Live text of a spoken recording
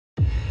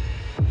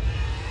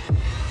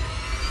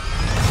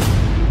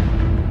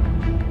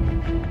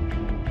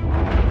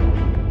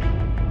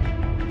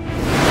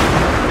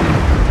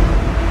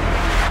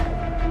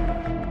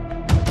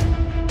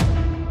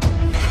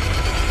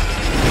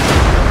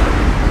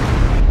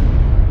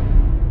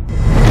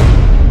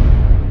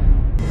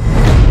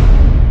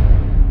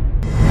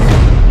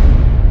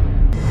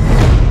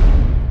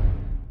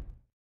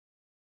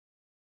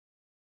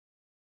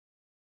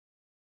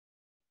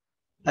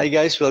Hi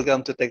guys,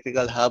 welcome to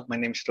Technical Hub. My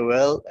name is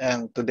Roel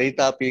and today's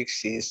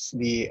topics is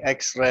the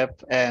XREF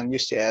and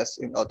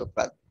UCS in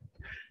AutoCAD.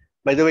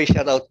 By the way,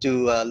 shout out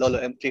to Lolo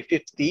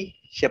M350.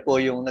 Siya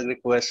po yung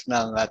nag-request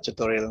ng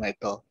tutorial na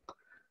ito.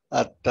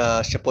 At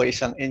siya po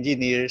isang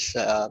engineer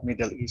sa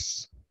Middle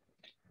East.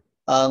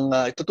 Ang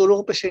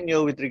ituturo ko pa sa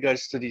inyo with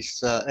regards to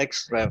this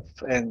XREF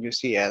and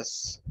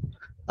UCS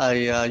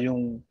ay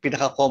yung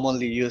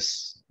pinaka-commonly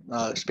used,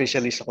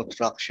 especially sa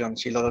construction.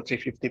 Si Lolo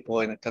 350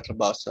 po ay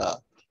nagtatrabaho sa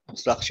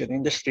construction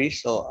industry.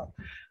 So,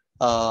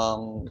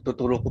 ang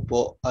tuturo ko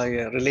po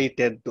ay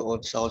related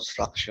doon sa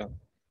construction.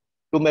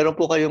 Kung meron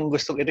po kayong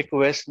gustong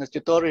i-request na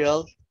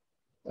tutorial,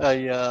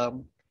 ay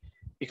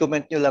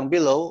i-comment nyo lang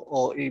below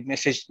o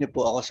i-message nyo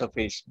po ako sa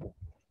Facebook.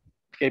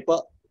 Okay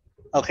po?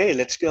 Okay,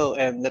 let's go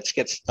and let's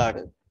get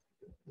started.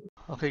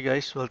 Okay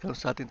guys, welcome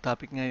sa ating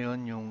topic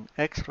ngayon, yung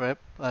XREF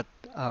at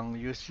ang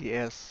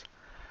UCS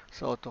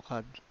sa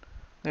AutoCAD.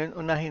 Ngayon,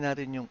 unahin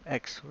natin yung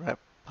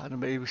XREF. Ano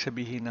ba ibig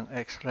sabihin ng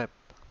XREF?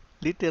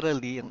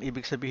 Literally, ang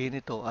ibig sabihin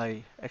nito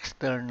ay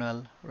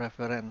external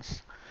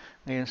reference.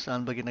 Ngayon,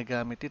 saan ba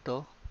ginagamit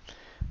ito?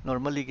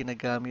 Normally,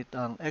 ginagamit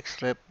ang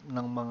XREF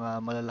ng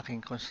mga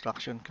malalaking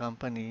construction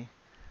company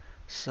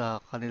sa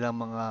kanilang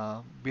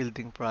mga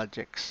building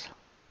projects.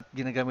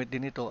 Ginagamit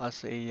din ito as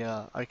a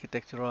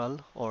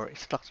architectural or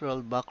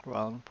structural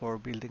background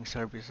for building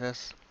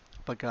services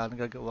pagka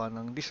nagagawa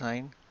ng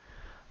design,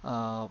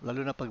 lalo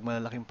na pag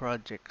malalaking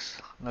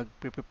projects.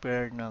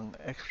 Nagpe-prepare ng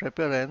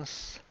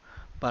X-reference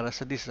para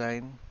sa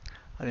design,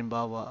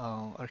 halimbawa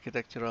ang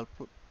architectural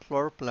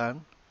floor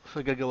plan.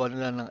 So gagawa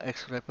nila ng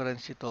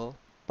X-reference ito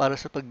para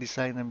sa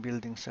pag-design ng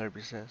building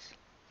services.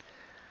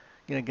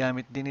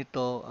 Ginagamit din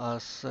ito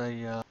as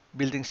a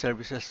Building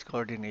Services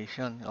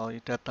Coordination o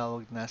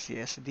itatawag na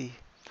CSD.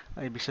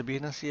 Ay, ibig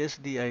sabihin ng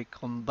CSD ay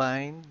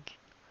Combined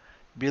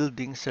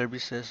Building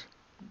Services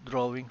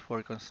Drawing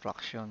for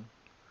Construction.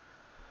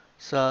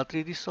 Sa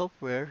 3D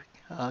software,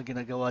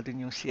 ginagawa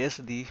din yung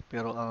CSD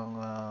pero ang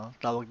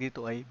tawag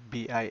dito ay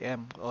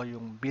BIM o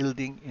yung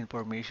Building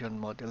Information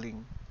Modeling.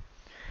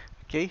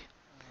 Okay?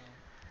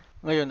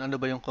 Ngayon, ano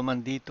ba yung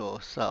command dito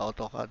sa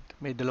AutoCAD?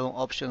 May dalawang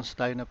options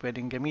tayo na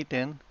pwedeng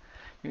gamitin.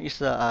 Yung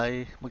isa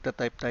ay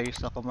magta-type tayo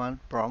sa command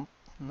prompt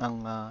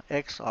ng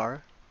XR.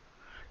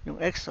 Yung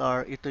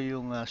XR, ito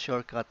yung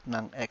shortcut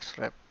ng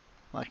XREF.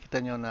 Makikita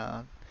nyo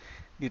na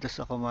dito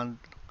sa command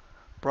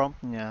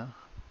prompt niya,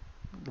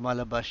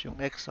 lumalabas yung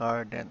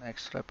XR, then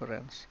X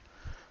reference.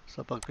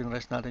 So pag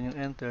pinress natin yung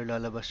enter,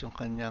 lalabas yung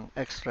kanyang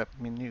XREF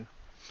menu.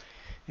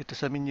 Ito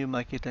sa menu,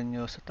 makikita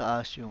nyo sa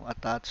taas yung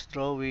attach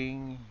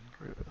drawing,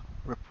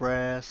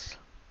 repress,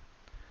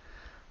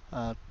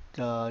 at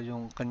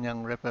yung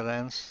kanyang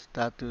reference,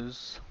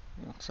 status,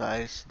 yung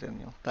size, then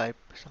yung type,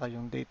 saka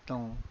yung date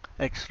ng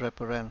X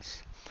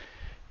reference.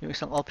 Yung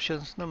isang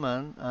options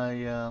naman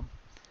ay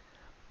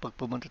pag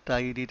pumunta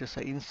tayo dito sa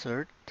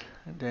insert,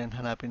 and then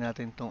hanapin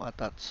natin itong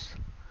attach.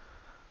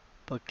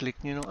 Pag click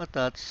nyo ng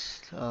attach,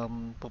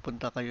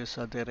 pupunta kayo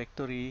sa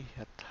directory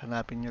at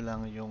hanapin nyo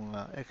lang yung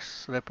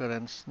X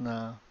reference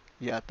na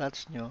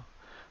i-attach nyo.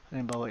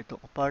 Halimbawa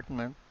itong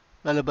apartment,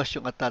 lalabas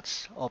yung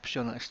attach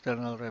option ng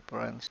external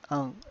reference.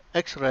 Ang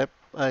XREF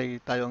ay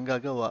tayo ang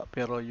gagawa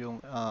pero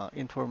yung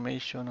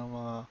information ng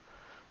mga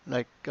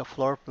like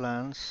floor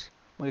plans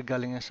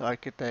magagaling sa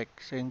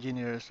architect, sa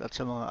engineers at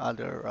sa mga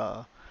other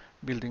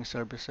building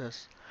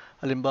services.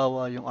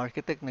 Halimbawa, yung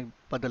architect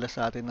nagpadala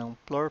sa atin ng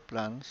floor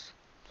plans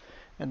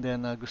and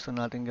then gusto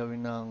natin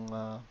gawin ng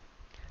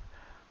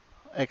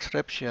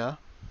XREF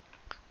siya.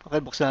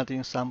 Pakibuksan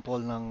natin yung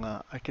sample ng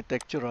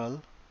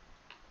architectural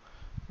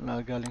na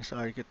galing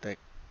sa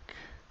architect.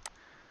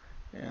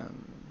 Ayan.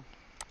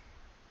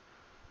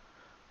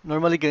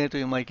 Normally, ganito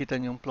yung makikita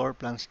yung floor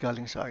plans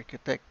galing sa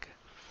architect.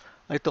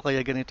 Ito kaya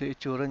ganito yung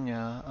itsura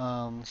niya.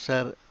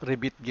 Sa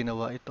Revit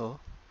ginawa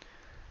ito,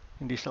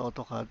 hindi sa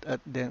AutoCAD.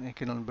 At then,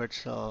 i-convert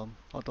sa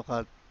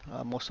AutoCAD.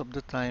 Most of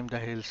the time,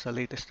 dahil sa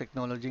latest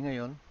technology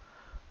ngayon,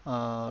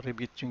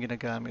 Revit yung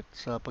ginagamit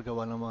sa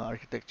paggawa ng mga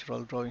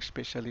architectural drawings,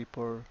 especially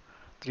for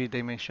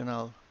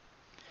 3-dimensional.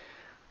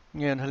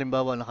 Ngayon,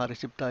 halimbawa,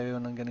 naka-receive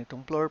tayo ng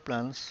ganitong floor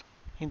plans.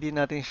 Hindi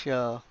natin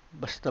siya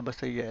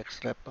basta-basta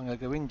i-extract. Ang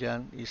gagawin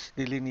dyan is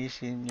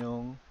dilinisin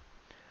yung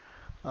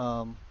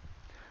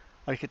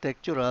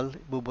architectural.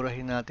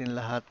 Buburahin natin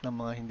lahat ng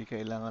mga hindi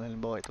kailangan.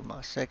 Halimbawa, itong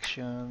mga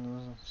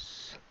sections,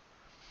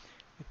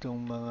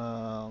 itong mga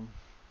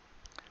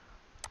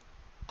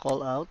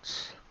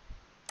callouts.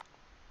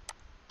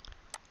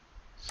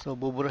 So,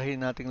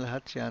 buburahin natin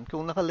lahat yan.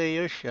 Kung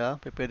naka-layer siya,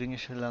 pwede nyo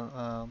siya lang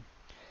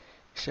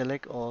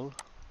select all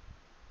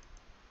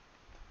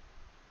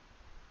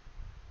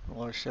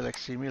or select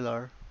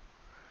similar.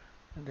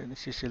 And then,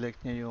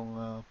 isi-select niya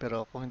yung,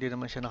 pero kung hindi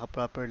naman siya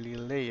naka-properly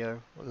layer,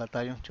 wala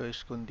tayong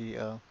choice kundi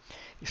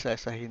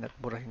isa-isahin at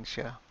burahin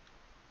siya.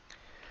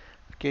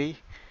 Okay?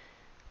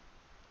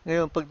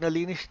 Ngayon, pag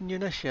nalinis nyo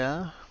na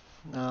siya,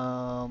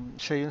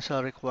 siya yun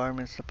sa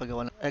requirements na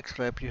paggawa ng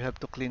XREF, you have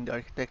to clean the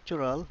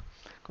architectural,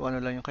 kung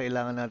ano lang yung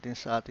kailangan natin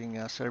sa ating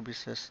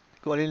services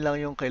kung alin lang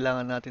yung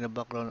kailangan natin na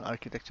background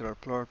architectural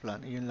floor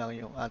plan, yun lang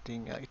yung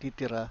ating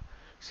ititira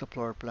sa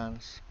floor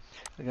plans.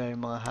 Kaya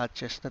yung mga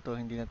hatches na to,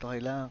 hindi na to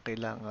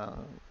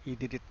kailangan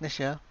i-delete na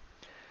siya.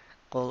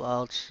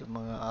 Callouts,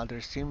 mga other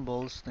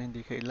symbols na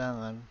hindi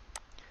kailangan.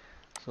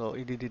 So,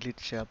 i-delete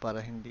siya para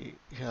hindi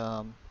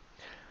siya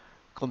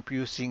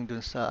confusing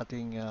dun sa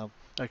ating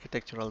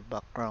architectural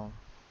background.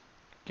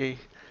 Okay,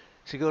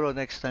 siguro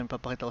next time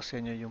papakita ko sa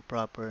inyo yung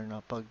proper na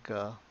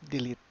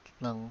pag-delete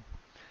ng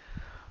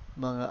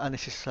mga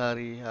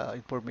unnecessary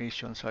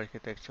information sa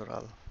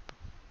architectural.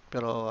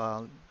 Pero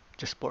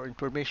just for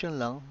information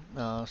lang,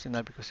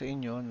 sinabi ko sa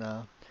inyo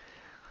na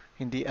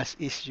hindi as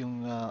is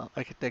yung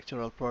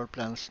architectural floor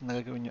plans na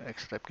gagawin yung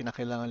XREF.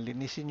 Kinakailangan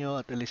linisin nyo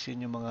at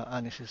alisin yung mga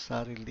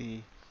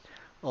unnecessarily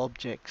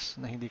objects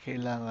na hindi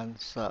kailangan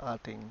sa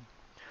ating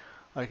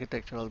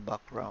architectural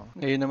background.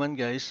 Ngayon naman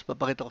guys,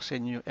 papakita ko sa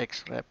inyo yung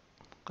XREF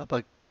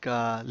kapag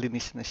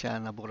linis na siya,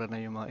 nabura na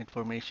yung mga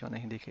information na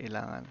hindi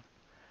kailangan.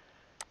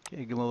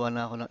 Okay, gumawa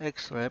na ako ng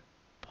XREF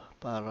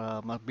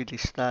para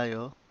mabilis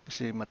tayo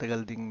kasi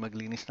matagal ding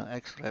maglinis ng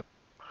XREF.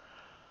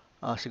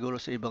 Siguro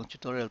sa ibang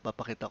tutorial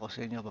papakita ko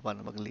sa inyo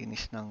paano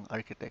maglinis ng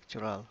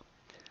architectural.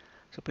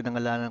 So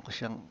pinangalanan ko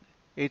siyang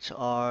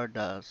HR-AR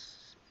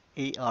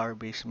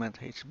basement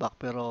HVAC,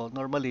 pero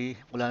normally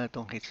wala na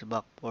itong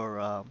HVAC for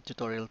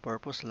tutorial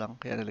purpose lang,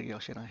 kaya nilagyan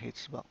ko siya ng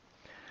HVAC.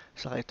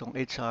 Saka itong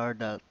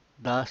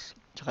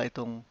saka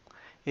itong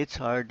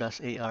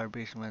HR-AR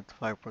basement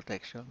fire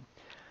protection,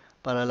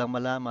 para lang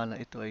malaman na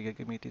ito ay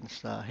gagamitin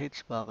sa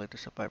HVAC, ito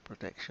sa fire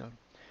protection.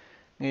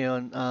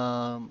 Ngayon,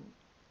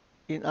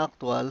 in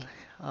actual,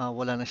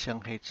 wala na siyang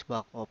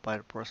HVAC o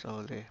fire pro sa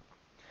huli.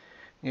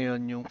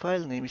 Ngayon, yung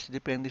file name is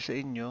depende sa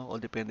inyo o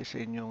depende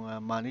sa inyong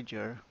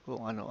manager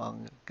kung ano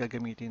ang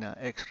gagamitin na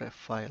XREF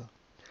file.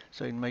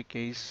 So in my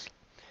case,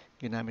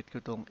 ginamit ko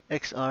itong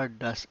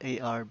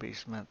XR-AR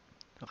basement.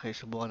 Okay,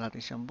 subukan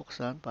natin siyang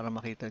buksan para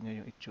makita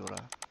nyo yung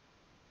itsura.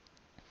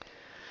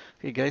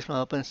 Okay guys,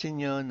 mapapansin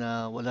nyo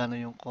na wala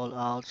na yung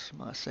callouts,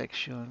 mga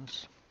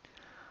sections.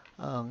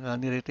 Ang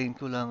niretain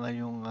ko lang ay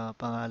yung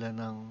pangalan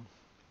ng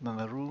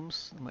mga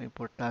rooms, mga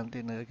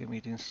importante na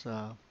gagamitin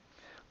sa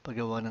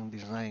paggawa ng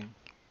design.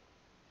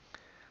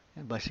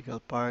 And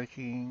bicycle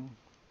parking,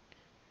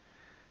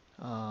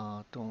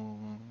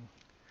 itong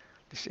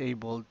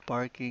disabled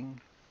parking.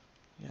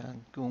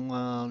 Yan. Kung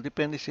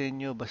depende sa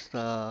inyo,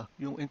 basta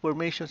yung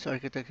information sa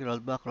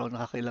architectural background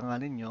na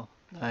kakailanganin nyo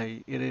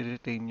ay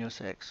i-retain nyo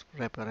sa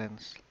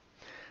reference.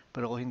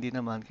 Pero kung hindi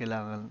naman,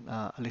 kailangan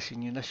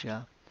alisin nyo na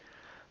siya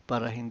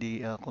para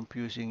hindi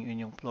confusing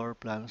inyong floor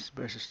plans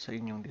versus sa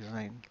inyong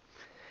design.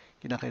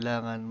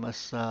 Kinakailangan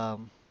mas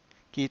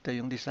kita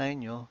yung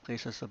design nyo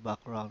kaysa sa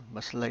background.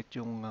 Mas light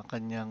yung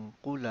kanyang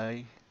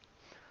kulay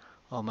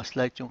o mas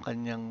light yung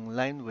kanyang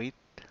line weight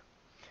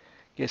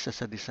kaysa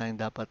sa design.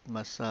 Dapat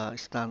mas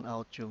stand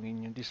out yung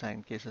inyong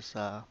design kaysa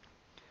sa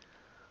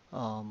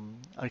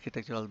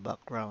architectural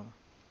background.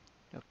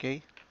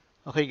 Okay?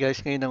 Okay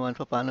guys, ngayon naman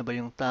paano ba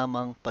yung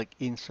tamang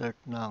pag-insert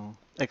ng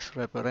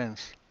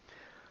X-reference?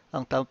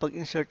 Ang tamang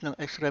pag-insert ng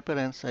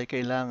X-reference ay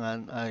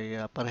kailangan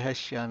ay parehas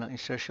siya ng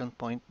insertion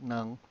point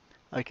ng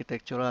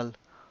architectural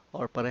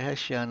or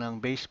parehas siya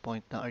ng base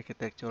point ng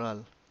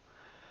architectural.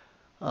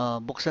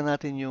 Buksan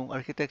natin yung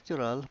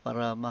architectural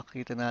para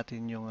makita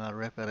natin yung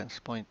reference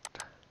point.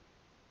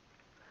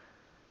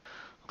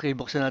 Okay,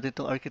 buksan natin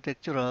itong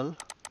architectural.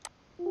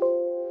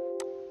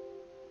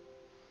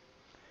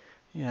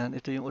 Yan,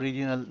 ito yung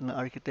original na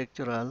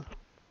architectural.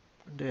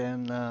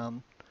 Then,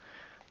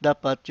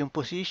 dapat yung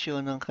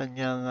position ng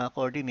kanyang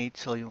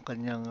coordinates o yung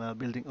kanyang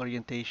building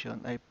orientation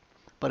ay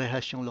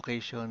parehas yung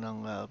location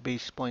ng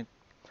base point.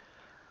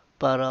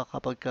 Para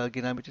kapag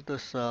ginamit ito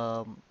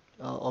sa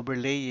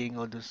overlaying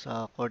o dun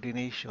sa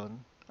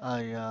coordination,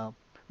 ay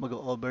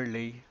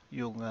mag-overlay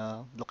yung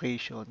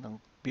location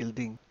ng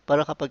building.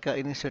 Para kapag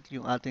in-insert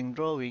yung ating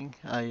drawing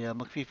ay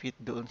mag-fit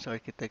doon sa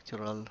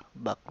architectural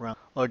background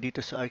or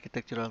dito sa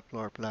architectural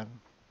floor plan.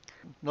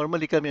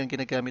 Normally kami ang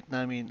ginagamit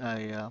namin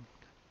ay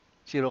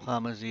 0,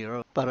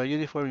 0 para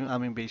uniform yung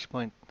aming base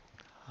point.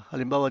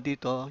 Halimbawa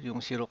dito,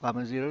 yung 0,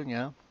 0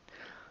 niya,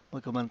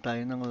 mag-command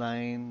tayo ng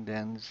line,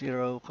 then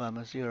 0,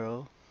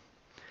 0.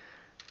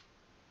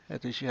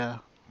 Ito siya.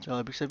 So,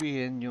 ibig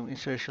sabihin, yung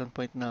insertion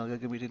point na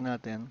gagamitin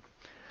natin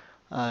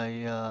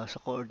ay sa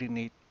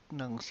coordinate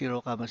ng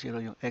 0,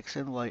 0, yung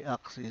x and y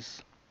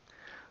axis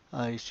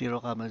ay 0,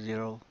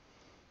 0.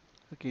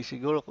 Okay,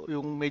 siguro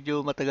yung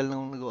medyo matagal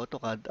nang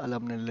nag-AutoCAD,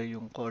 alam nila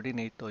yung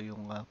coordinate o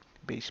yung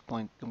base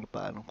point kung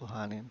paano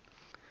kuhanin.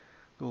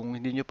 Kung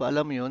hindi nyo pa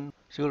alam yun,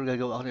 siguro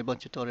gagawa ako ng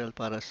ibang tutorial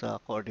para sa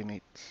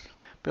coordinates.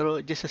 Pero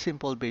just a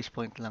simple base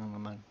point lang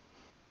naman.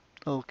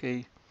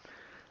 Okay.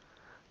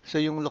 So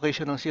yung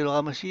location ng 0,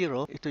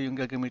 0, ito yung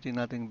gagamitin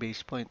nating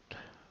base point.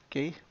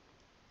 Okay?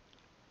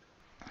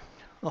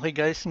 Okay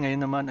guys,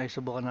 ngayon naman ay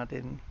subukan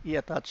natin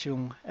i-attach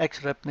yung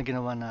XREF na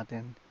ginawa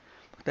natin.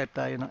 Type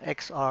tayo ng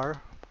XR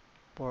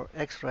for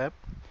XREF.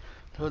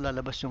 So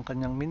lalabas yung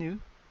kanyang menu.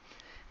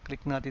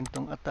 Click natin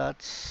tong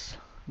attach.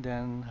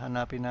 Then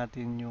hanapin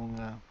natin yung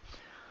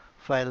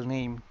file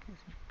name.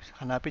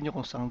 Hanapin nyo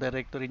kung saan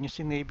directory nyo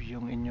sinave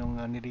yung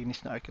inyong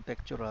nilinis na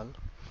architectural.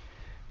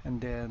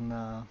 And then,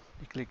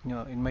 i-click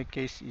nyo. In my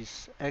case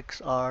is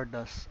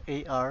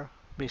XR-AR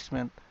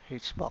basement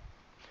HVAC.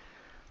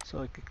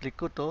 So, i-click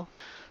ko to.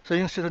 So,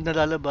 yung sunod na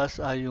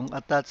lalabas ay yung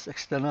attach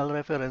external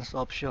reference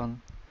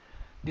option.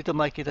 Dito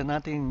makikita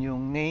natin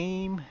yung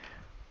name,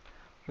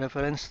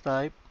 reference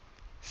type,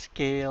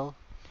 scale,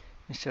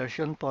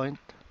 insertion point,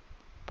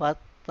 path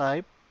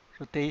type,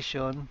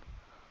 rotation,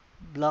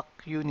 block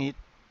unit,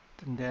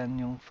 and then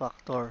yung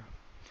factor.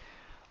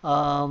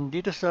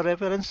 Dito sa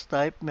reference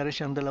type, meron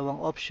siyang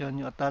dalawang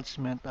option, yung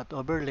attachment at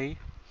overlay.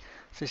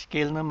 Sa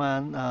scale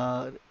naman,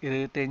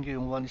 i-retain ko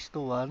yung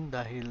 1:1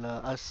 dahil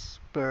as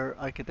per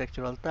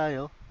architectural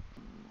tayo.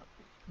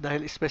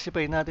 Dahil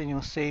specify natin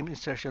yung same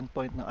insertion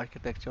point ng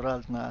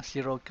architectural na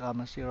 0,0.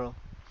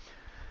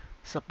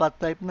 Sa path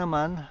type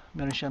naman,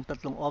 meron siyang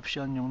tatlong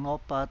option, yung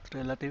no path,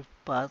 relative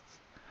path,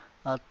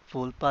 at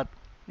full path.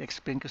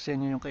 I-explain ko sa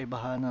inyo yung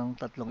kaibahan ng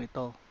tatlong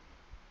ito.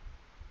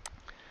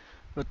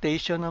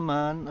 Rotation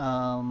naman,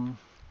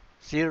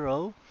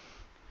 0.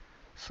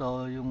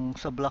 So, yung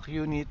sa block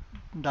unit,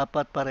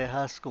 dapat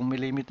parehas. Kung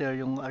millimeter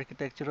yung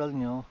architectural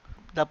nyo,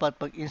 dapat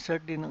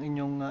pag-insert din ng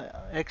inyong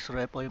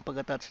XREF o yung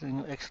pag-attach ng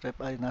inyong XREF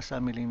ay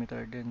nasa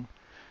millimeter din.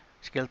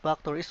 Scale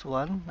factor is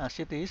 1 as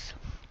it is.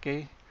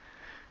 Okay.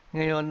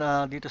 Ngayon,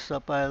 dito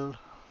sa file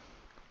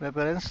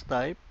reference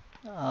type,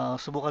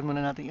 subukan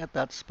muna natin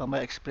i-attach.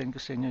 Pamaya explain ko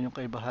sa inyo yung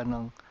kaibahan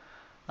ng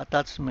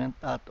attachment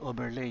at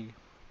overlay.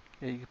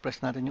 Okay, press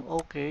natin yung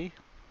OK.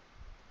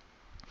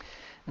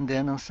 And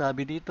then, ang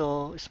sabi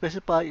dito,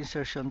 specify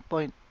insertion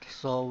point.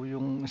 So,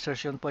 yung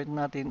insertion point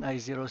natin ay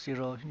 0,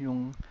 0.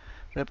 Yung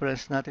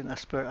reference natin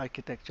as per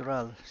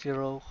architectural.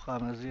 0,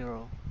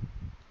 0.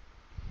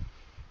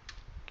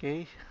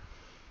 Okay.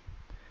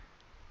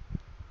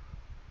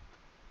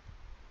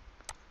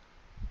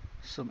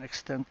 Zoom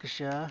extend ko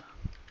siya.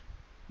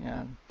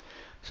 Yan.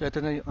 So, ito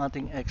na yung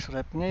ating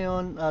XREF.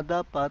 Ngayon,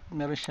 dapat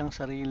meron siyang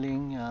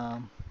sariling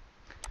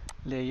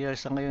layer.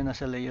 Sa ngayon,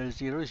 nasa layer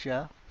 0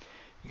 siya.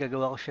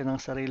 Igagawa ko siya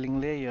ng sariling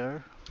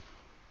layer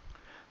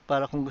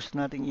para kung gusto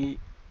nating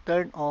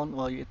i-turn on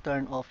o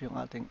i-turn off yung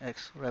ating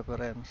X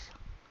reference.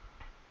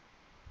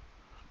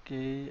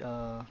 Okay,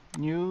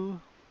 new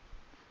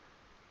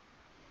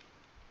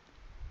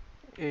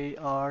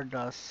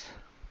AR-XREF.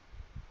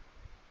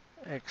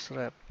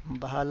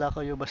 Bahala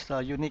kayo basta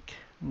unique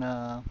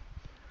na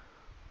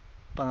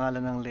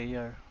pangalan ng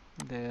layer.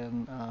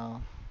 Then,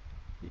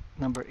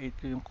 number 8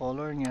 ko yung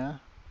color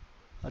niya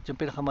at yung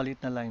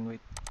pinakamaliit na line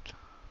weight.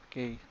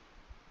 Okay.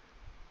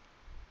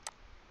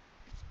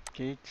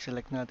 Okay,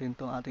 select natin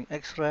itong ating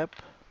XREF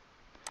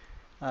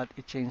at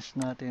i-change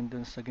natin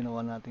dun sa ginawa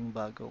nating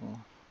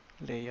bagong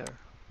layer.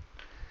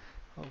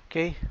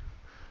 Okay.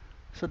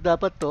 So,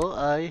 dapat to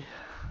ay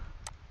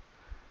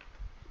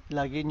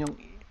lagi nyong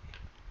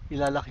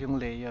ilalak yung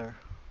layer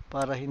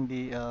para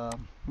hindi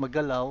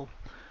magalaw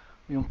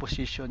yung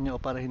position nyo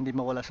o para hindi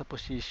mawala sa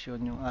position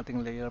yung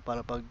ating layer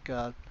para pag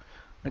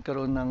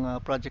nagkaroon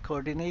ng project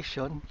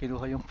coordination,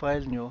 kinuha yung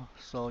file nyo,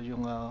 so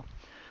yung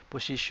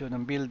position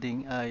ng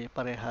building ay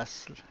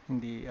parehas,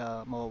 hindi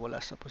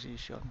mawawala sa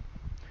position.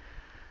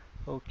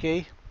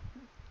 Okay.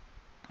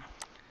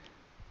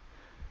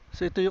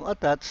 So ito yung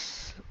attach.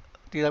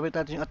 Tinamit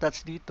natin yung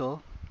attach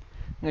dito.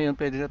 Ngayon,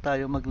 pwede na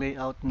tayo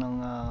mag-layout ng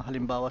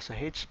halimbawa sa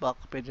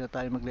HVAC, pwede na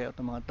tayo mag-layout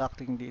ng mga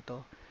ducting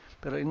dito.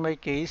 Pero in my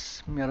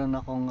case, meron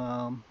akong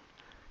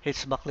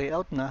HVAC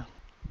layout na.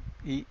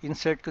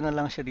 I-insert ko na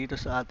lang siya dito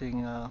sa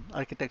ating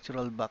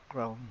architectural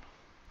background.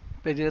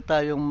 Pwede na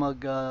tayong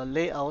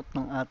mag-layout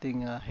ng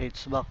ating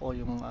HVAC o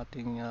yung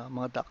ating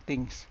mga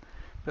ductings.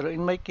 Pero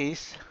in my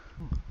case,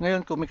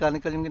 ngayon kung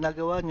mechanical yung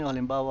ginagawa nyo,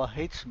 halimbawa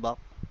HVAC,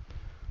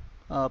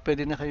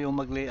 pwede na kayong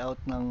mag-layout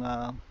ng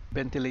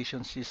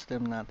ventilation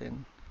system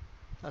natin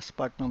as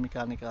part ng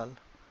mechanical.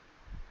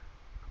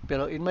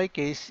 Pero in my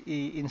case,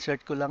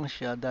 i-insert ko lang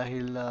siya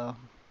dahil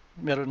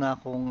meron na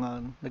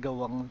akong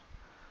nagawang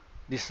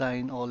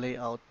design o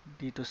layout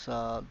dito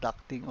sa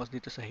ducting o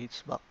dito sa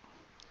HVAC.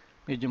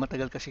 Medyo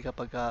matagal kasi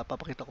kapag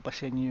papakita ko pa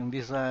sa inyo yung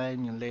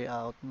design, yung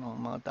layout ng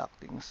mga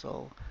ducting.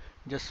 So,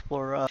 just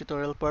for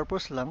tutorial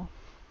purpose lang,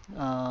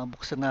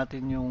 buksan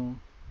natin yung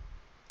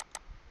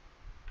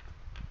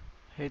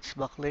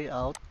HVAC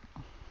layout.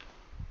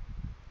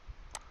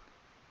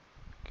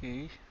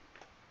 Okay.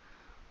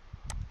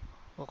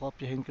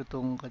 Kokopyahin ko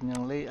itong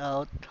kanyang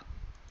layout.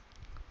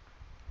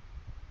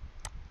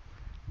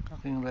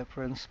 Aking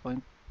reference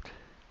point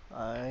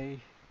ay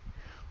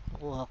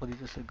kukuha ko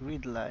dito sa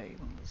grid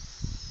lines.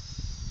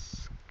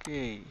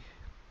 Okay.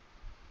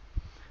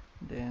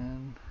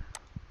 Then,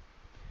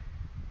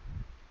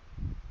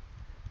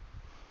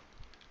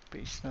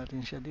 paste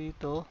natin siya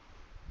dito.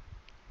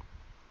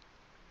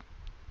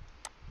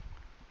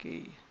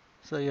 Okay.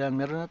 So, yan.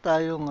 Meron na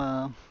tayong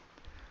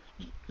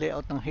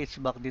layout ng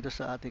HVAC dito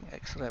sa ating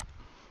XREF.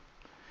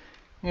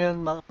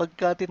 Ngayon,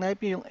 pagka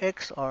tinype yung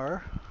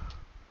XR,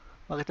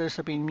 makita nyo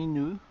sa main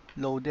menu,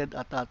 loaded,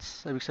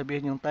 attached. Ibig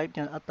sabihin yung type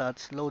niya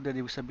attached, loaded,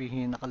 ibig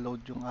sabihin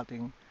nakaload yung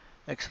ating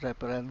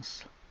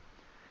X-reference.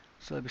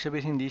 So, ibig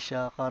sabihin hindi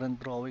siya current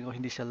drawing o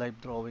hindi siya live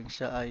drawing.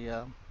 Siya ay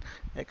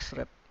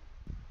XREF.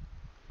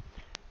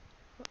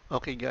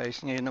 Okay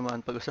guys, ngayon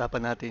naman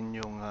pag-usapan natin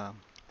yung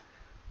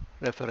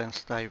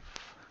reference type,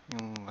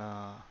 yung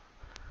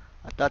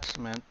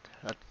attachment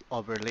at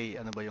overlay.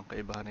 Ano ba yung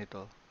kaibahan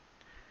nito?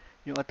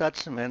 Yung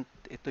attachment,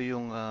 ito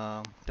yung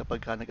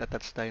kapag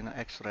nag-attach tayo ng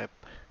XREF,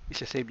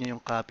 isa-save niya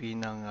yung copy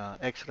ng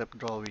XREF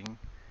drawing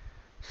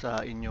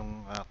sa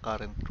inyong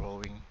current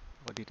drawing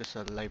o dito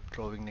sa live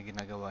drawing na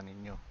ginagawa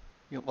ninyo.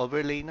 Yung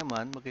overlay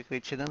naman,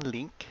 mag-create siya ng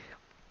link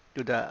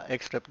to the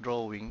XREF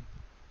drawing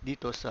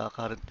dito sa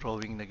current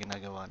drawing na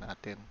ginagawa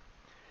natin.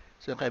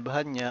 So, yung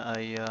kaibahan niya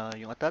ay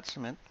yung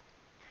attachment,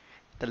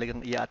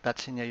 talagang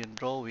i-attach niya yung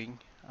drawing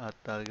at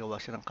gawa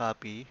siya ng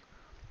copy.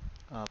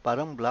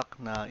 Parang block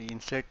na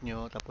i-insert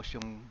nyo, tapos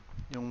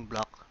yung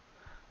block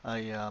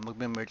ay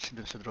magme-merge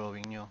dun sa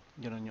drawing nyo.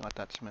 Yun yung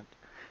attachment.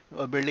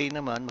 Yung overlay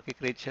naman,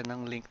 makikreate siya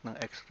ng link ng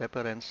X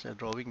reference sa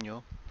drawing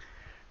nyo,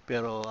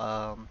 pero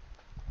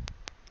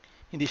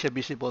hindi siya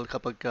visible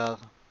kapag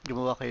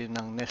gumawa kayo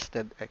ng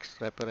nested X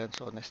reference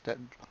o nested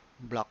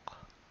block.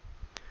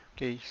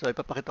 Okay, so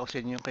ipapakita ko sa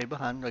inyo yung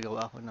kaibahan.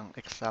 Gagawa ako ng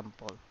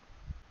example.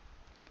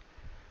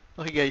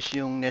 Okay guys,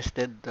 yung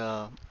nested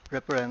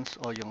reference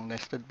o yung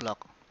nested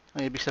block,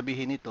 ang ibig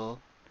sabihin nito,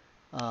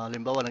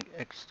 halimbawa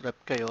nag-XREF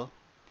kayo,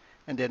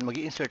 and then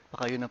mag-i-insert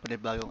pa kayo ng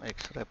panibagong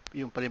XREF.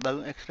 Yung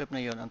panibagong XREF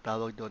na yon, ang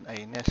tawag doon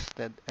ay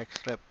nested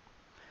XREF.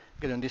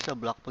 Ganun din sa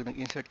block, pag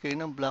nag-insert kayo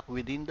ng block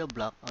within the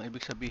block, ang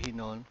ibig sabihin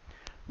nun,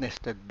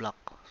 nested block.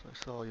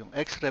 So yung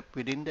XREF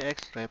within the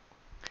XREF,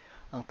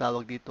 ang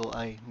tawag dito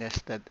ay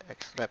nested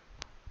XREF.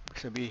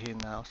 Ibig sabihin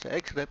na sa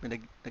XREF,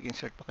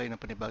 nag-insert pa kayo ng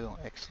panibagong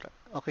XREF.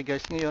 Okay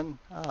guys, ngayon,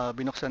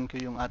 binuksan ko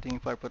yung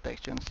ating fire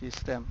protection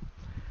system.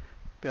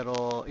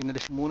 Pero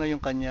inalis muna yung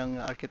kanyang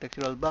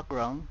architectural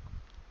background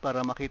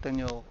para makita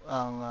nyo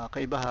ang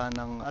kaibahan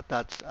ng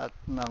attach at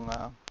ng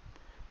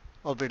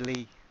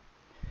overlay.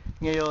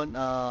 Ngayon,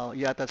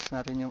 i-attach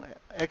natin yung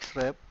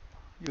XREF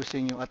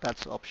using yung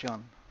attach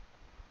option.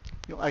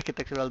 Yung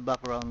architectural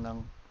background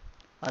ng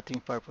ating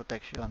fire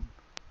protection.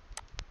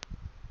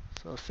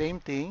 So,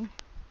 same thing.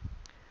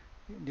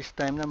 This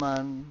time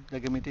naman,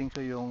 gagamitin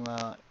ko yung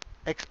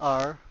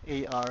XRAR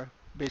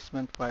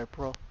Basement Fire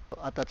Pro.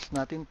 So, attach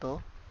natin to.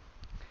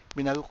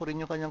 Binago ko rin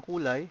yung kanyang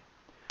kulay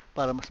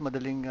para mas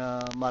madaling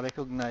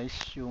ma-recognize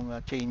yung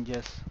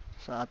changes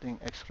sa ating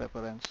X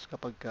reference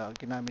kapag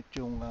ginamit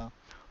yung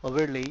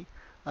overlay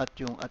at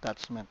yung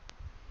attachment.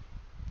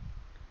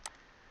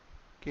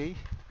 Okay,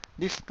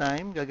 this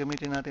time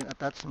gagamitin natin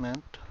attachment,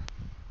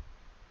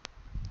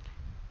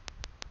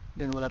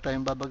 then wala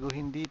tayong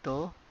babaguhin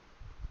dito.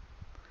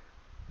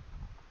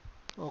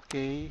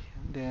 Okay,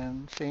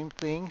 then same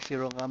thing,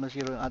 0,0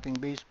 yung ating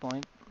base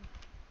point.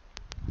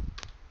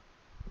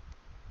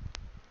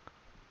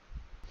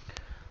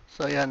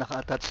 So ayan,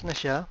 naka-attach na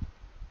siya.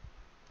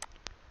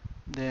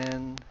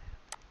 Then,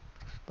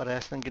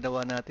 parehas ng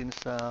ginawa natin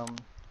sa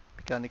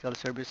mechanical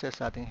services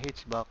sa ating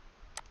HVAC.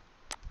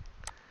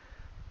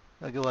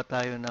 Gagawa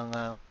tayo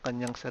ng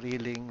kanyang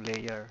sariling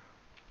layer.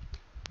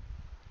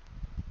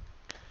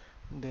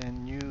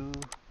 Then, new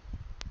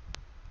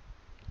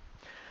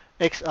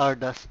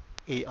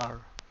XR-AR.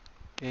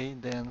 Okay,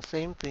 then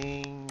same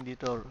thing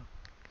dito.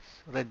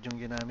 Red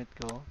yung ginamit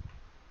ko.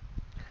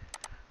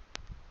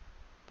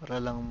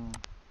 Para lang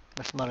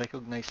mas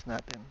ma-recognize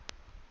natin.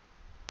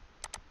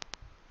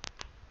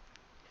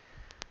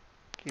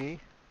 Okay.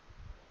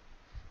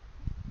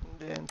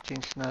 Then,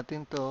 change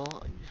natin to.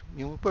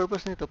 Yung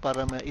purpose nito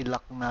para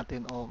ma-lock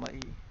natin o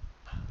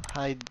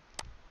ma-hide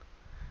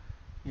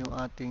yung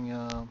ating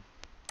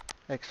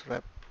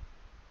XREF.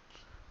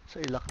 So,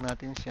 i-lock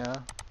natin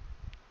siya.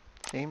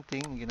 Same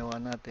thing, ginawa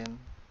natin.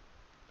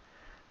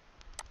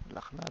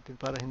 Lock natin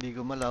para hindi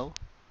gumalaw.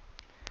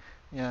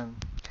 Yan.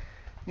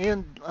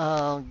 Ngayon,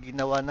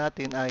 ginawa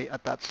natin ay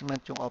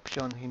attachment yung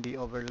option, hindi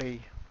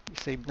overlay.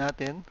 I-save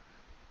natin.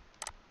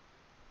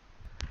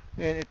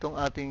 Ngayon, itong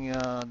ating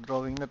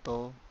drawing na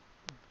to,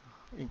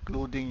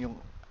 including yung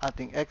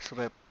ating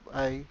XREF,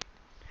 ay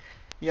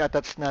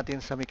i-attach natin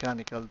sa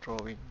mechanical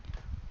drawing.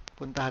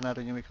 Puntahan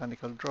natin yung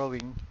mechanical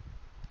drawing.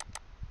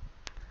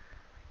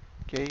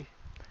 Okay.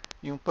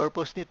 Yung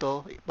purpose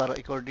nito, para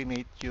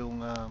i-coordinate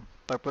yung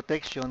fire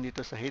protection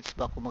dito sa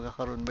HVAC, kung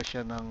magkakaroon ba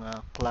siya ng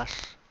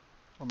clash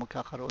o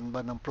magkakaroon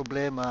ba ng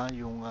problema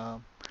yung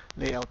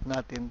layout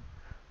natin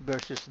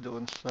versus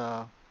doon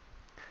sa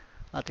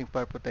ating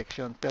fire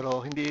protection.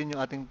 Pero hindi yun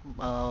yung ating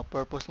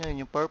purpose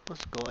ngayon. Yung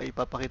purpose ko ay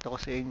ipapakita ko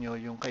sa inyo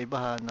yung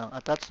kaibahan ng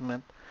attachment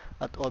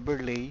at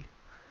overlay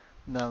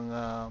ng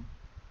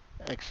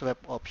XREF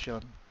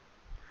option.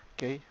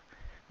 Okay?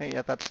 Ngayon,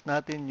 i-attach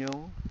natin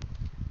yung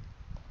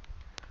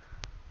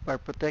fire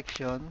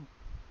protection.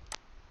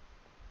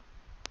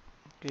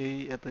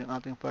 Okay, ito yung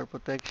ating fire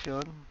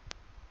protection.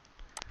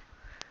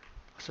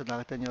 So,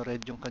 nakita nyo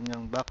red yung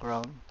kanyang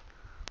background.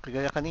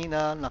 Kagaya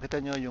kanina,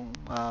 nakita nyo yung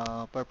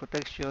fire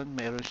protection,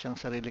 mayroon siyang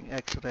sariling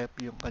XREF,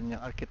 yung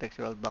kanyang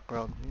architectural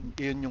background.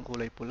 Yun yung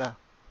kulay pula.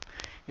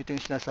 Ito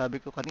yung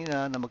sinasabi ko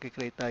kanina na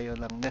mag-create tayo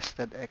ng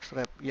nested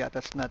XREF.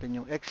 I-attach natin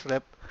yung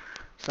XREF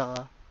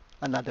sa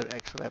another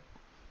XREF.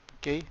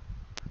 Okay?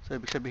 So,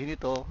 ibig sabihin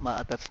nito,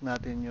 ma-attach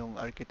natin yung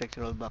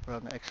architectural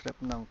background na XREF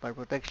ng fire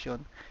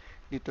protection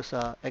dito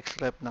sa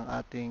XREF ng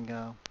ating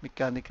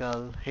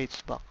mechanical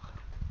HVAC.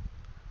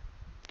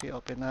 Okay,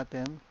 open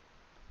natin.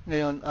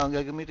 Ngayon, ang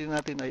gagamitin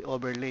natin ay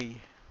overlay.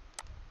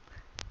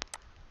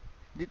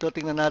 Dito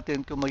tingnan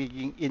natin kung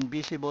magiging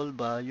invisible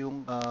ba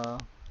yung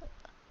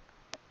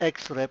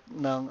XREF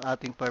ng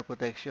ating fire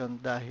protection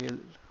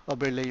dahil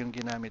overlay yung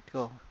ginamit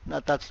ko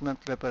na attachment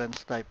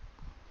reference type.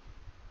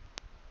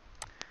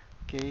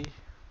 Okay,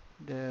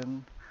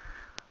 then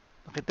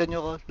nakita nyo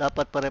ko,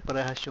 dapat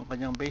pare-parehas yung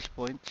kanyang base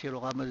point, 0,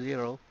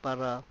 0,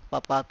 para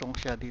papatong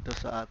siya dito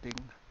sa ating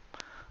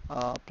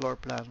floor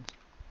plan.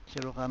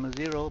 0,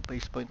 0,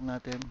 base point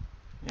natin.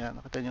 Yan,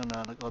 nakita nyo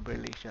na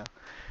nag-overlay siya.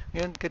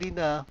 Ngayon,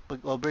 kanina,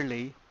 pag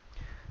overlay,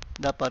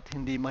 dapat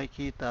hindi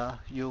makikita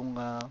yung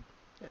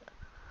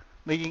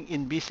maging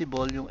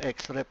invisible yung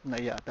XREF na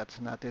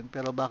i-attach natin.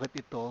 Pero bakit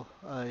ito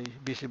ay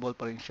visible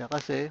pa rin siya?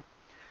 Kasi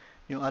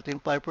yung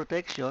ating fire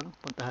protection,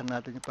 puntahan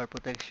natin yung fire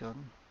protection.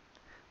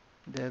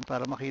 Then,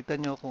 para makita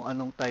nyo kung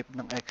anong type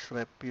ng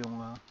XREF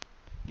yung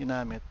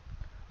ginamit.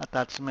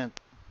 Attachment.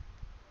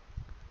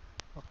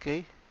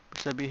 Okay?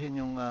 Sabihin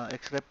yung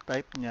XREF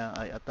type niya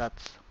ay attach.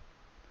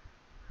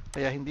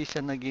 Kaya hindi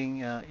siya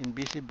naging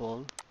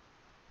invisible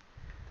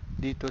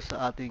dito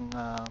sa ating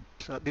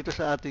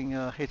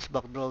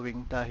HVAC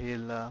drawing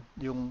dahil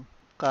yung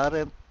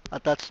current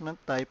attachment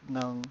type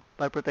ng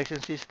fire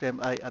protection system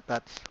ay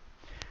attached.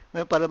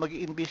 Ngayon, para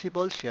maging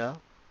invisible siya,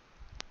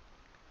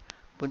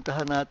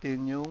 puntahan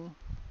natin yung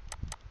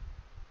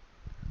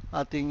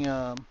ating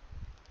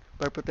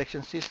fire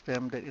protection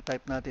system, then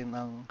i-type natin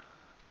ang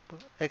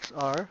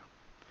XR,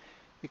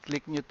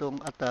 i-click nyo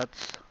itong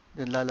attach,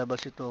 then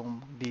lalabas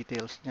itong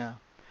details niya.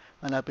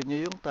 Hanapin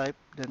nyo yung type,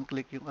 then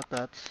click yung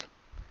attach,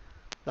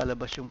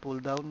 lalabas yung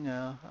pull down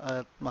niya,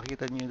 at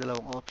makita nyo yung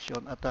dalawang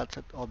option, attach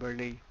at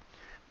overlay.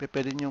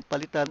 Pwede nyo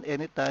palitan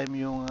anytime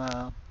yung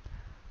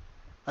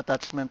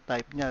attachment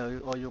type niya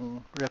o yung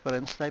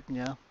reference type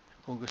niya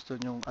kung gusto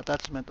nyo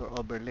attachment or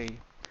overlay.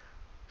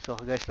 So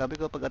guys, sabi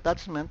ko pag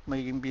attachment,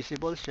 magiging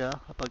visible siya.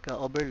 Kapag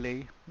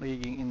overlay,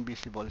 magiging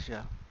invisible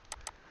siya.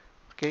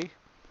 Okay?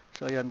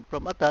 So ayan,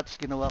 from attach,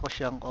 ginawa ko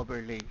siyang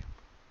overlay.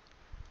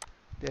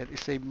 Then,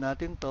 isave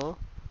natin to.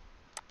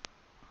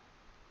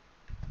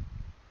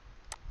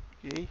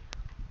 Okay?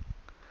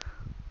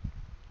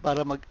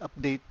 Para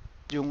mag-update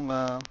yung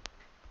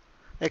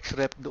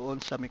XREF doon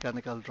sa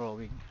mechanical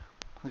drawing.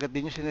 Hanggat di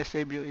nyo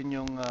sinesave yung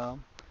inyong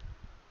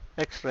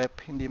XREF,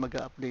 hindi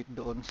mag-update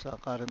doon sa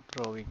current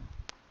drawing.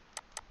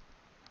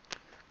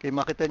 Okay,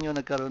 makita nyo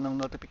nagkaroon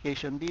ng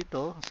notification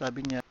dito.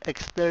 Sabi niya,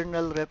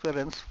 external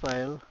reference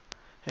file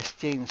has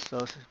changed.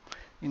 So,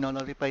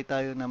 ino-notify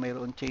tayo na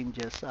mayroon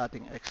changes sa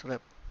ating XREF.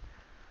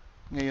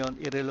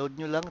 Ngayon, i-reload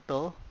nyo lang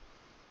to.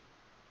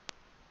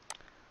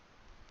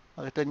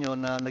 Makita nyo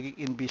na naging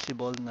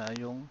invisible na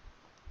yung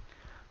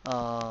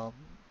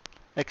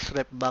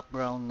XREF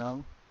background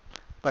ng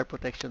fire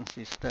protection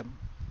system.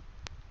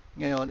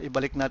 Ngayon,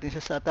 ibalik natin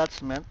siya sa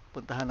attachment.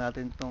 Puntahan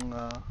natin itong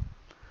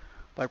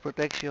fire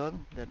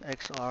protection, then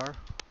XR.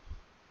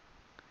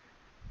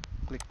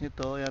 Click nyo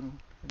to, yan.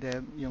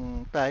 Then,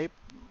 yung type,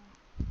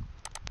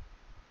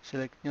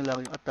 select nyo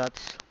lang yung attach,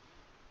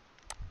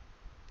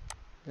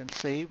 then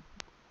save.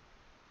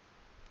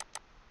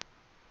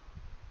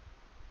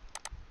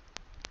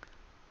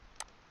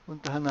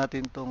 Puntahan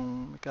natin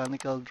tong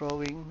mechanical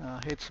drawing,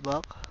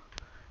 HVAC,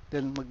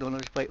 then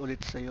mag-notify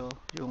ulit sa iyo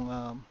yung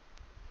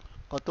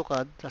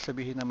AutoCAD,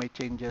 sasabihin na may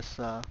changes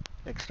sa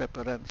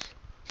X-reference.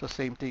 So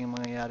same thing yung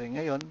mangyayari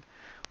ngayon.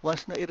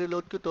 Once na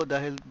i-reload ko to,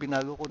 dahil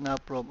binago ko na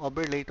from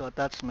overlay to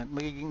attachment,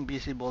 magiging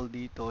visible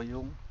dito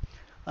yung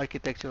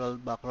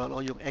architectural background o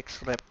yung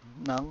XREF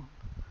ng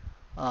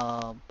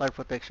fire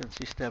protection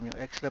system. Yung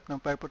XREF ng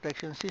fire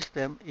protection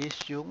system is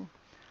yung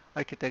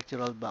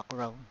architectural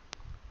background.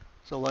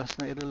 So once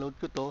na i-reload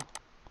ko to,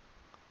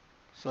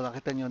 so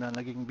nakita nyo na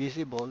naging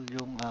visible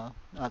yung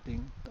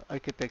ating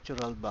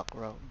architectural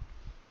background.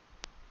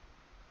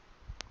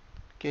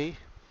 Okay?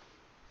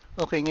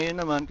 Okay, ngayon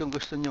naman kung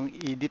gusto nyong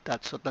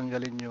i-detach o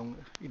tanggalin yung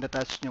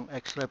in-attach nyong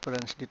X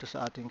reference dito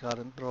sa ating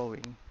current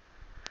drawing,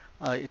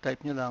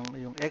 i-type nyo lang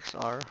yung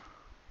XR.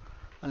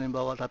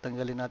 Halimbawa,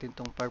 tatanggalin natin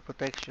itong fire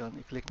protection.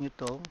 I-click nyo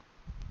itong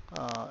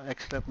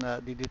XREF na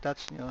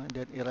di-detach nyo, and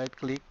then i-right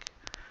click,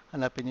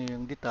 hanapin nyo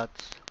yung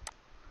detach,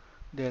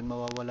 then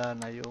mawawala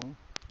na yung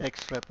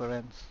X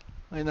reference.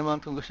 Ngayon naman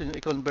kung gusto nyo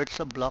i-convert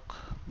sa block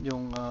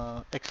yung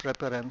X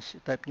reference,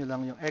 i-type nyo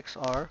lang yung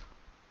XR,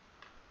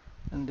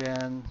 and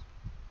then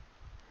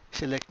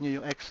select nyo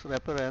yung X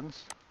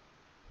reference,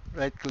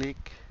 right click,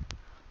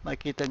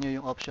 makikita nyo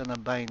yung option na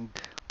bind.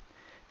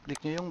 Click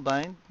nyo yung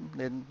bind,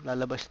 then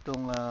lalabas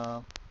itong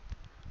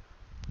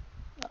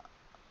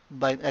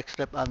bind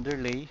XREF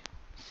underlay.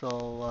 So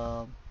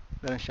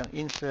meron siyang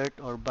insert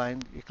or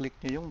bind. I-click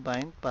nyo yung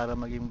bind para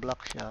maging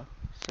block siya.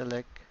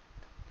 Select,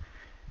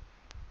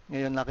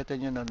 Ngayon nakita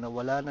nyo na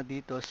nawala na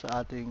dito sa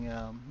ating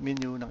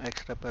menu ng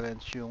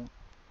X-reference yung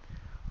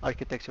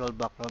architectural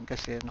background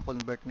kasi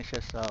na-convert na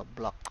siya sa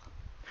block.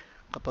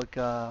 Kapag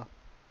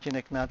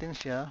chinek natin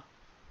siya,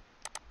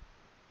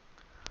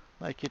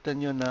 makikita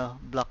nyo na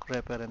block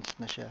reference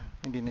na siya,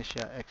 hindi na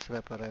siya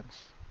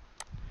X-reference.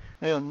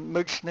 Ngayon,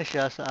 merge na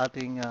siya sa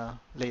ating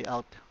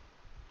layout.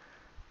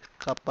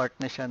 Kapart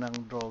na siya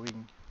ng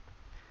drawing.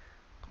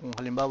 Kung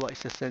halimbawa,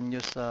 isa-send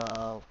nyo sa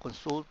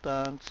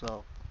consultant,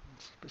 so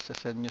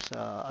isa-send nyo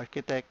sa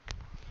architect,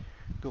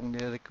 kung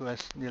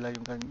nire-request nila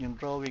yung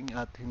drawing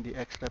at hindi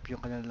XREF yung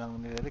kanilang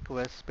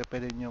nire-request,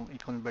 pwede nyo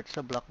i-convert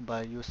sa block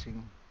by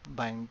using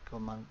bind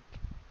command.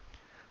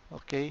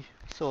 Okay,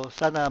 so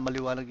sana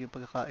maliwanag yung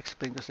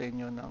pagkaka-explain ko sa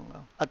inyo ng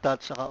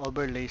attach, saka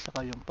overlay,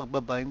 saka yung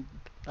pagbabind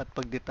at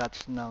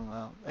pag-detach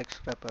ng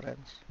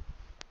X-reference.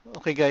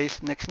 Okay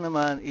guys, next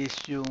naman is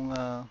yung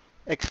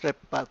XREF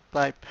path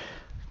type.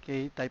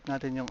 Okay, type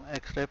natin yung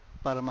XREF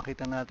para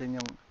makita natin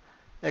yung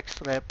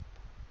XREF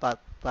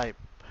path type.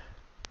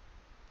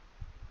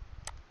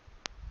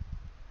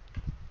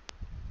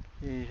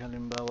 Okay,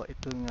 halimbawa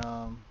itong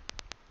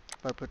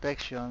for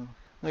protection.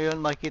 Ngayon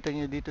makikita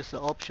nyo dito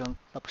sa option,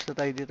 tapos na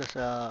tayo dito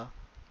sa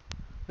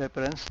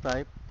reference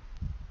type.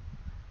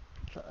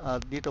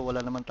 Dito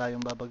wala naman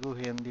tayong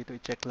babaguhin, dito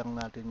i-check lang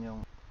natin yung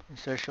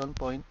insertion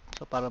point,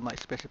 so para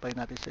ma-specify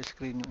natin sa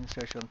screen yung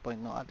insertion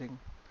point ng ating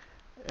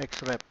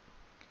XREF.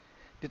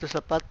 Dito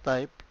sa path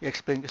type,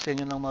 i-explain ko sa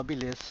inyo ng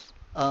mabilis.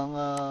 Ang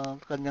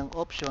kanyang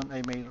option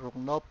ay mayroong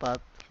no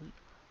path,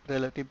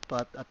 relative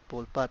path at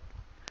full path.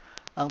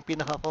 Ang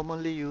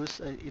pinaka-commonly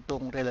used ay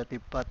itong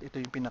relative path. Ito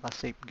yung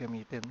pinaka-safe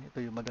gamitin.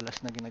 Ito yung madalas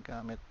na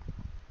ginagamit.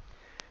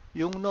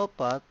 Yung no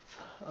path,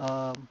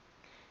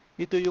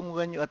 ito yung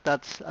when you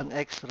attach an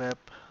XREF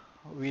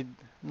with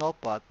no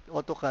path,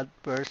 AutoCAD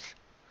first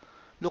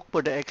look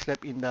for the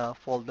XREF in the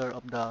folder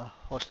of the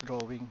host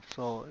drawing.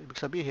 So, ibig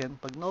sabihin,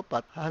 pag no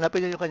path,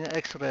 hanapin nyo yung kanyang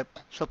XREF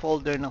sa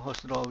folder ng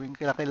host drawing.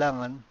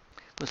 Kailangan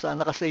kung saan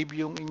nakasave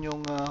yung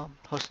inyong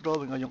host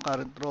drawing o yung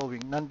current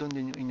drawing, nandun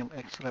din yung inyong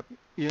XREF.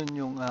 Yun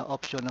yung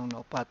option ng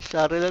no path.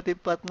 Sa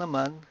relative path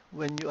naman,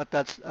 when you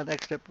attach an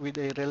XREF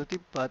with a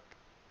relative path,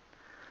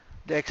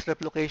 the XREF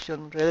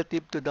location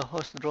relative to the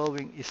host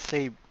drawing is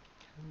saved.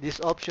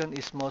 This option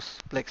is most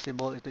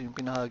flexible. Ito yung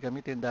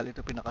pinakagamitin dahil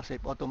ito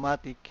pinaka-save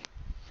automatic.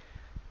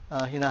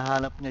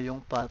 Hinahanap niya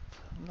yung path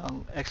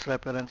ng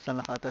X-reference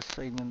na naka-attach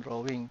sa inyong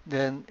drawing.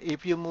 Then,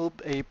 if you move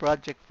a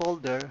project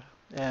folder,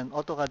 and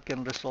AutoCAD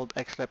can resolve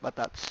XREF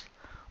attached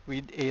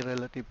with a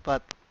relative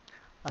path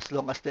as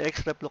long as the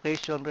XREF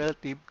location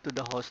relative to the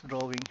host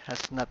drawing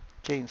has not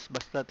changed.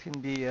 Basta't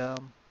hindi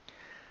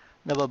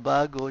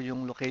nababago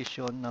yung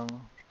location ng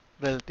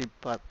relative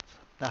path,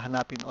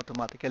 hahanapin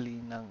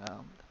automatically ng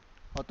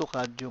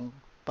AutoCAD yung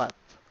path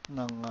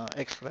ng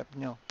XREF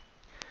nyo.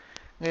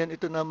 Ngayon,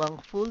 ito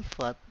namang full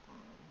path.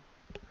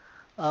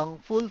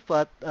 Ang full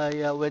path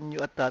ay when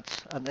you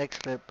attach an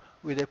XREF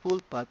with a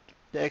full path,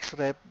 the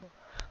XREF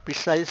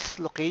precise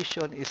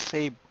location is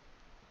saved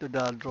to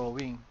the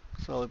drawing.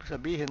 So, ibig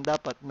sabihin,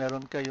 dapat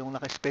meron kayong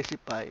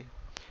naka-specify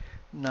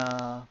na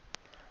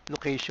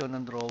location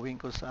ng drawing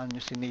kung saan nyo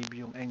sinave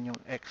yung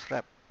inyong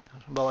XREF.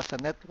 Halimbawa sa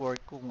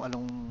network, kung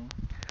anong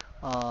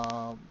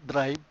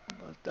drive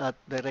at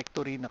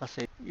directory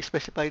nakasave,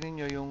 i-specify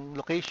ninyo yung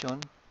location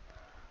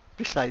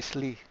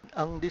precisely.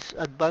 Ang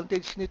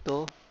disadvantage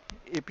nito,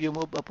 if you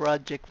move a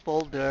project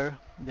folder,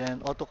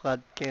 then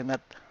AutoCAD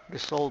cannot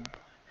resolve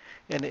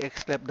any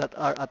XREF that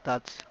are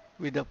attached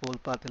with the full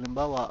path.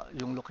 Halimbawa,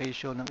 yung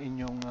location ng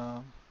inyong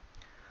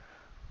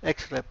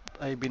XREF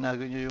ay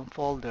binago nyo yung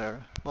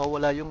folder,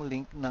 mawala yung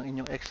link ng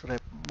inyong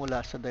XREF mula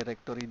sa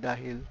directory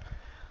dahil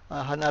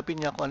hanapin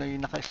niya kung ano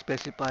yung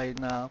naka-specify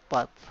na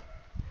path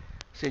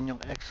sa inyong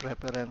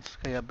X-reference.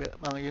 Kaya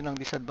yun ang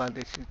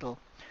disadvantage nito.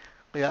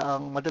 Kaya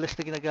ang madalas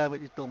na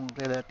ginagamit itong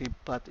relative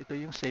path, ito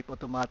yung save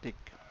automatic.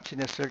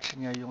 Sinesearch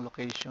niya yung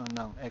location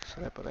ng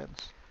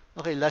X-reference.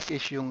 Okay, last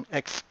is yung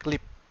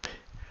X-clip.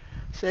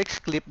 Sa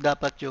X-clip,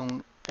 dapat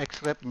yung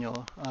XREF nyo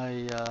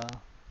ay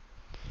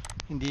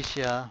hindi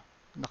siya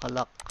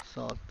nakalock.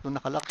 So, kung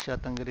nakalock siya,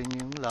 tanggalin nyo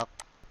yung lock.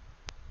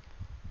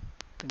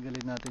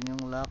 Tanggalin natin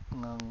yung lock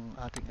ng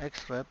ating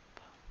XREF.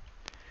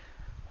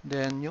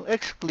 Then, yung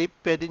X-clip,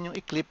 pwede nyo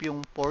i-clip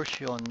yung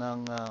portion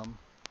ng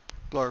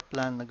floor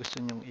plan na gusto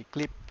nyo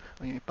i-clip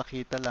o yung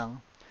ipakita lang.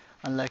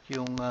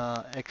 Unlike yung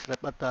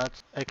XREF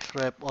attach,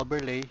 XREF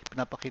overlay,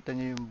 pinapakita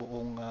nyo yung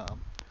buong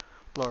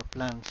floor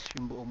plans,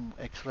 yung buong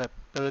XREF.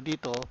 Pero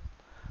dito,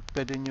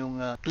 pwede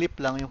nyong clip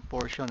lang yung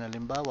portion.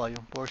 Halimbawa,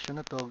 yung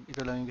portion na to, ito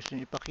lang yung gusto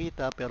nyo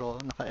ipakita,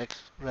 pero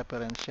naka-X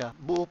reference siya.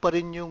 Buo pa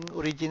rin yung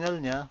original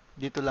niya,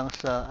 dito lang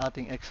sa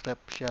ating XREF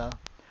siya,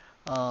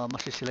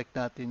 masiselect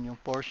natin yung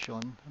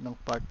portion ng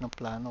part ng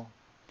plano.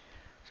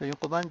 So, yung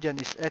command dyan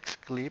is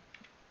X-clip.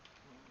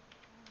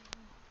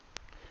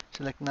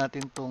 Select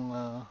natin tong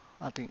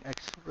ating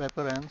X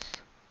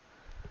reference.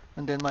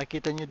 And then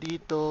makikita nyo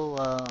dito,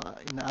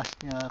 ina-ask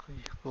niya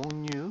kung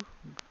new.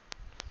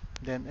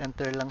 Then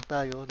enter lang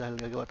tayo dahil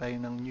gagawa tayo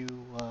ng new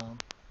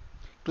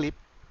clip.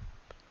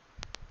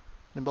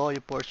 Halimbawa,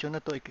 yung portion na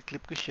to,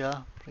 i-clip ko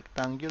siya,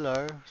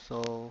 rectangular.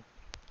 So,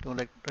 kung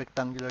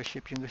rectangular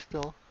shape yung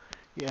gusto,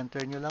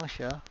 i-enter nyo lang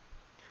siya.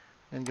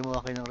 Then,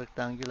 gumawa kayo ng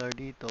rectangular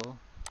dito.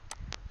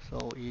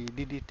 So,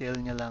 i-detail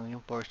niya lang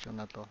yung portion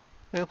na to.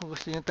 Ngayon, kung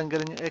gusto niyo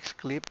tanggalin yung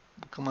X-clip,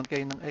 command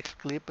kayo ng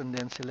X-clip and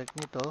then select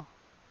nyo to.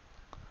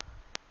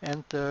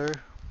 Enter.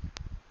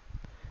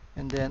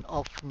 And then,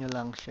 off nyo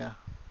lang siya.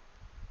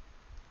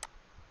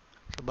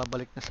 So,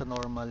 babalik na sa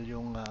normal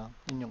yung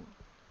inyong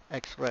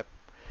XREF.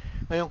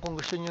 Ngayon, kung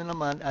gusto niyo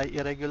naman ay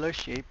irregular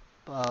shape,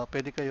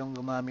 pwede kayong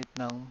gumamit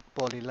ng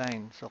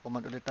polyline. So,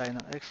 command ulit tayo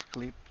ng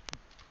X-clip.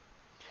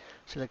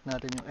 Select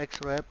natin yung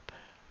XREF.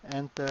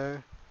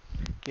 Enter.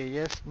 Okay,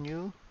 yes,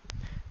 new.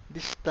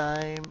 This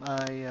time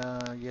ay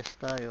yes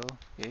tayo.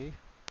 Okay.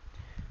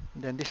 And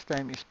then this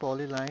time is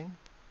polyline.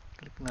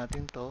 Click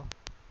natin to.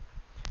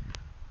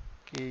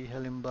 Okay,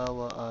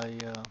 halimbawa ay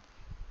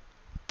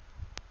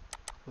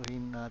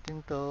kuhin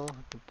natin to.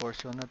 Yung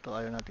portion na to,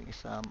 ayaw natin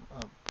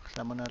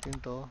isama natin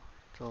to.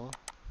 So,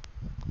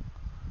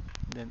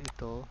 then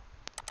ito.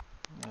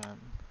 Yan.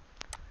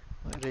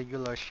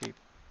 Regular shape.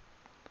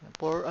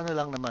 For ano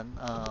lang naman,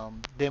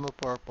 demo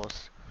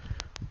purpose.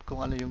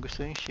 Kung ano yung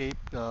gusto yung shape,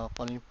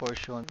 kung ano yung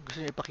portion.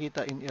 Gusto nyo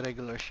ipakita in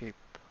irregular shape.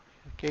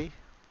 Okay?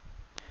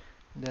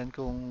 Then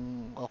kung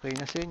okay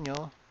na sa inyo,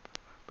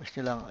 press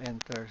nyo lang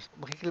enter.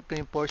 Makikilip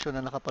na yung portion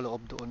na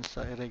nakapaloob doon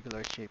sa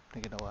irregular shape na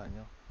ginawa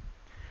nyo.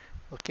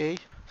 Okay?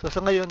 So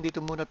sa ngayon, dito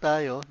muna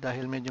tayo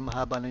dahil medyo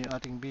mahaba na yung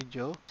ating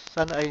video.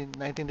 Sana ay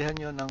naintindihan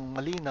nyo ng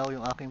malinaw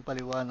yung aking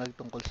paliwanag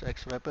tungkol sa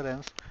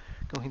X-reference.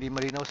 Kung hindi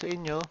malinaw sa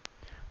inyo,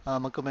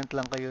 mag-comment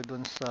lang kayo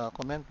dun sa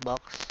comment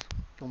box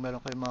kung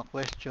meron kayong mga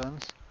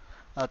questions.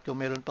 At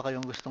kung meron pa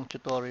kayong gustong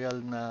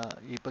tutorial na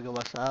ipagawa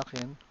sa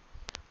akin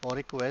o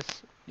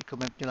request,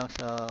 i-comment nyo lang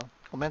sa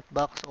comment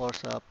box or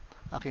sa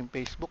aking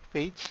Facebook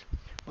page.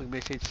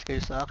 Mag-message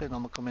kayo sa akin o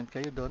mag-comment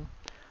kayo doon.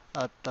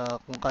 At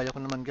kung kaya ko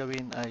naman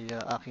gawin ay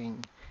aking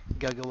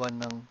gagawan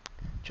ng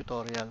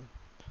tutorial.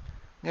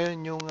 Ngayon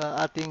yung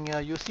ating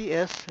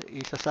UCS,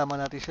 isasama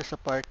natin siya sa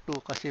part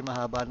 2 kasi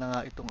mahaba na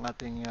nga itong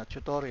ating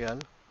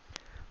tutorial.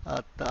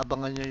 At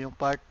abangan nyo yung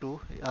part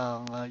 2,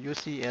 ang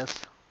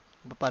UCS,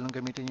 paano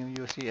gamitin yung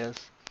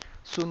UCS.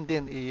 Soon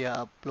din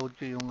i-upload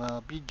ko yung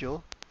video.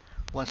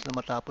 Once na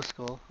matapos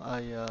ko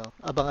ay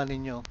abangan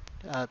ninyo.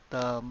 At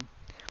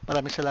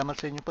maraming salamat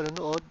sa inyong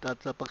panonood at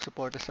sa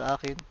pagsuporta sa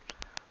akin.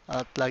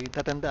 At laging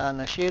tatandaan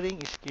na sharing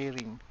is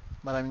caring.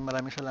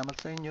 Maraming salamat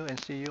sa inyo and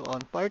see you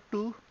on part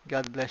 2.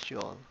 God bless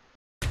you all.